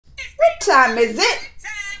time is it?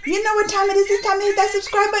 You know what time it is. It's time to hit that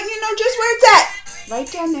subscribe button. You know just where it's at.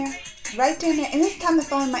 Right down there. Right down there. And it's time to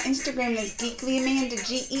follow my Instagram. That's Geekly Amanda.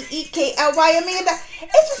 Geekly Amanda.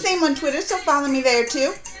 It's the same on Twitter, so follow me there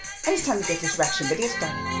too. And it's time to get this reaction video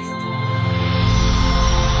started.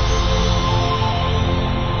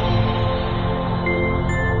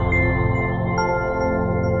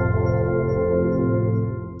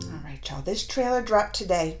 This trailer dropped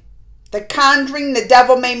today. The Conjuring, The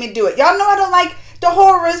Devil Made Me Do It. Y'all know I don't like the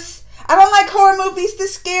horrors. I don't like horror movies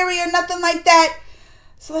this scary or nothing like that.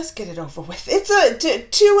 So let's get it over with. It's a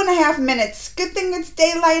 2.5 minutes. Good thing it's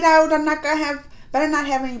daylight out. I'm not gonna better not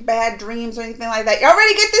have any bad dreams or anything like that. Y'all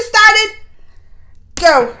ready to get this started?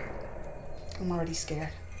 Go. I'm already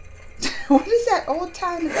scared. What is that old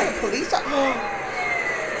time? Is that a police officer?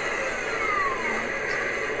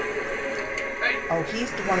 Oh,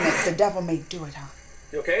 he's the one that the devil made do it, huh?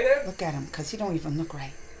 You okay there? Look at him, because he don't even look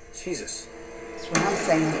right. Jesus. That's what I'm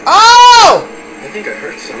saying. Oh! I think I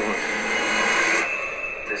hurt someone.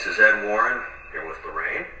 This is Ed Warren, here with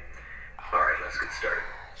Lorraine. Alright, let's get started.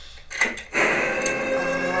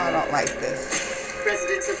 Oh, I don't like this.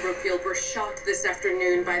 Residents of Brookfield were shocked this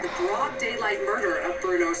afternoon by the broad daylight murder of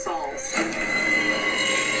Bruno Sauls.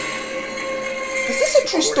 Is this a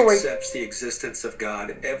true story? The court accepts the existence of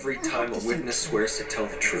God every time a witness swears to tell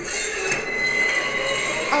the truth.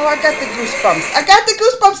 Oh, I got the goosebumps. I got the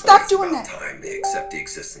goosebumps. Stop doing that. It's about time they accept the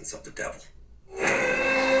existence of the devil.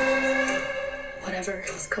 Whatever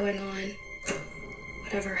was going on,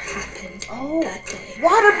 whatever happened that day.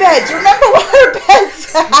 Waterbeds. Remember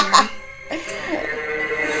waterbeds?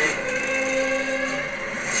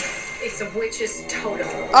 It's a witch's totem.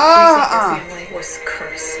 The family was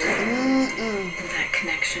cursed. And that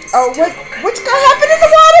connection. What's gonna happen in the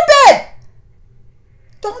waterbed?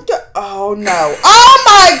 Don't do. Oh no! Oh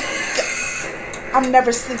my! I'm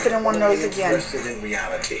never sleeping in one of those again. Interested in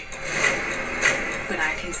reality. But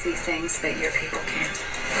I can see things that your people can't.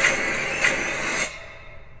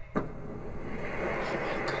 Oh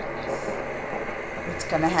my goodness! What's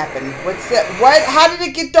gonna happen? What's that? What? How did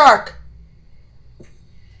it get dark?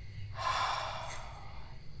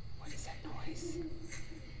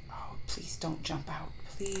 Please don't jump out,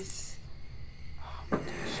 please. Oh my gosh.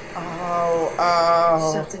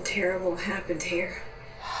 Oh. Something terrible happened here.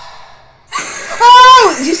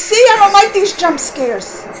 Oh! You see, I don't like these jump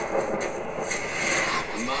scares.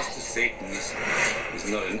 Master Satan is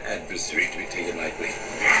not an adversary to be taken lightly.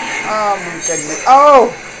 Oh my goodness.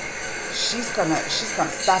 Oh! She's gonna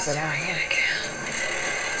stop it out.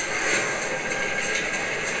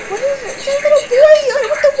 What is it? That little boy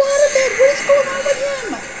with the waterbed. What is going on with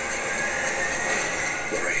him?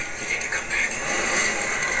 Lorraine, you need to come back.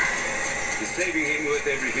 Is saving him worth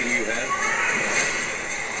everything you have?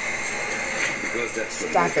 Because that's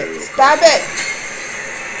what Stop it. Stop it.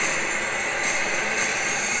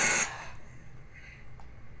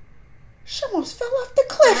 She almost fell off the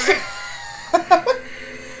cliff.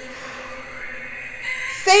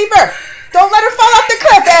 Save her. Don't let her fall off the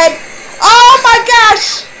cliff, Ed. Oh my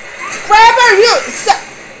gosh. Grab her.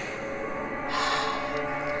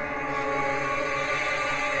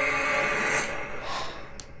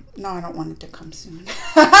 No, I don't want it to come soon. I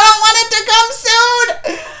don't want it to come soon.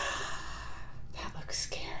 That looks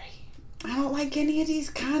scary. I don't like any of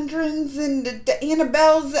these Conjurings and the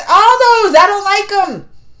Annabelles. All those. I don't like them.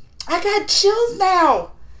 I got chills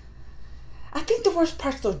now. I think the worst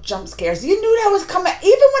part's those jump scares. You knew that was coming.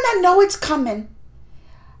 Even when I know it's coming,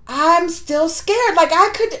 I'm still scared. Like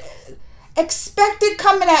I could expect it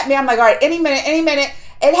coming at me. I'm like, all right, any minute,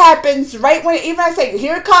 it happens. Right when even I say,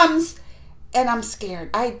 here it comes. And I'm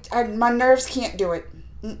scared. My nerves can't do it.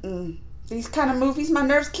 These kind of movies, my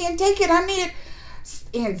nerves can't take it. I need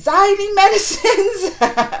anxiety medicines.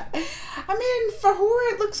 I mean, for horror,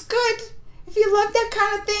 it looks good. If you love that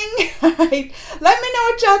kind of thing, let me know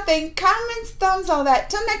what y'all think. Comments, thumbs, all that.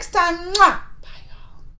 Till next time. Mwah.